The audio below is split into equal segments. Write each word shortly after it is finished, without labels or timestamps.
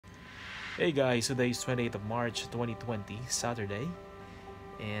Hey guys, today is 28th of March 2020, Saturday,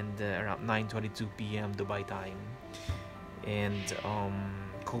 and around 9:22 p.m. Dubai time. And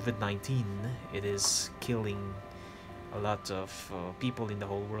COVID-19, it is killing a lot of people in the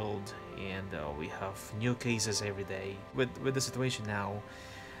whole world, and we have new cases every day. With the situation now,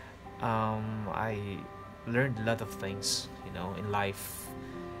 I learned a lot of things, in life.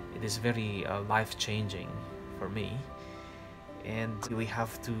 It is very life-changing for me, and we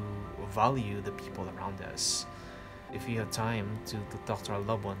have to value the people around us. If you have time to talk to our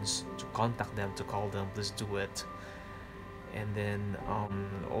loved ones, to contact them, to call them, please do it. And then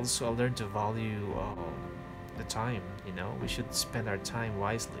also I learned to value the time. We should spend our time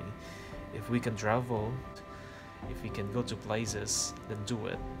wisely. If we can travel, if we can go to places, then do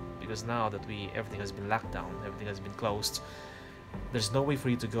it, because now that everything has been locked down, everything has been closed, there's no way for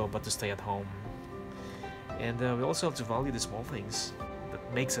you to go but to stay at home. And we also have to value the small things that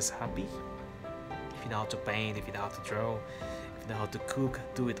makes us happy. If you know how to paint, if you know how to draw, if you know how to cook,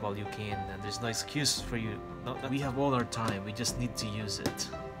 do it while you can. And there's no excuse for you. We have all our time, we just need to use it.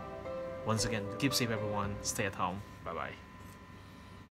 Once again, keep safe everyone, stay at home. Bye bye.